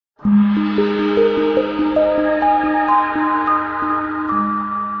Make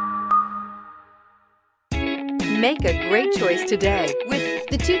a great choice today with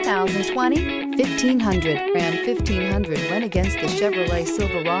the 2020 1500. Ram 1500 went against the Chevrolet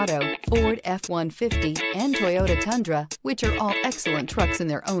Silverado, Ford F-150, and Toyota Tundra, which are all excellent trucks in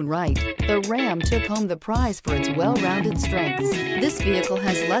their own right. The Ram took home the prize for its well-rounded strengths. This vehicle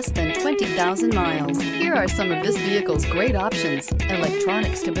has less than 20,000 miles. Here are some of this vehicle's great options: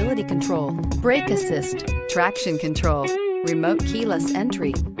 electronic stability control, brake assist, traction control, remote keyless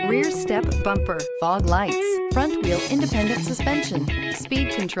entry, rear step bumper, fog lights, front wheel independent suspension,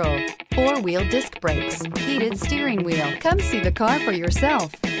 speed control, four-wheel disc brakes, heated steering wheel. Come see the car for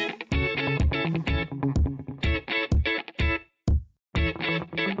yourself.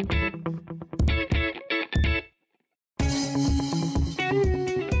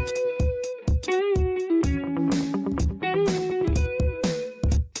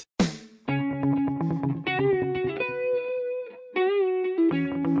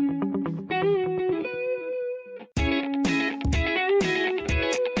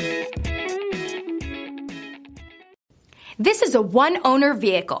 This is a one-owner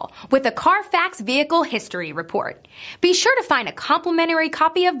vehicle with a Carfax Vehicle History Report. Be sure to find a complimentary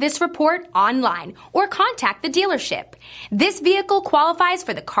copy of this report online or contact the dealership. This vehicle qualifies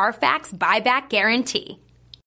for the Carfax Buyback Guarantee.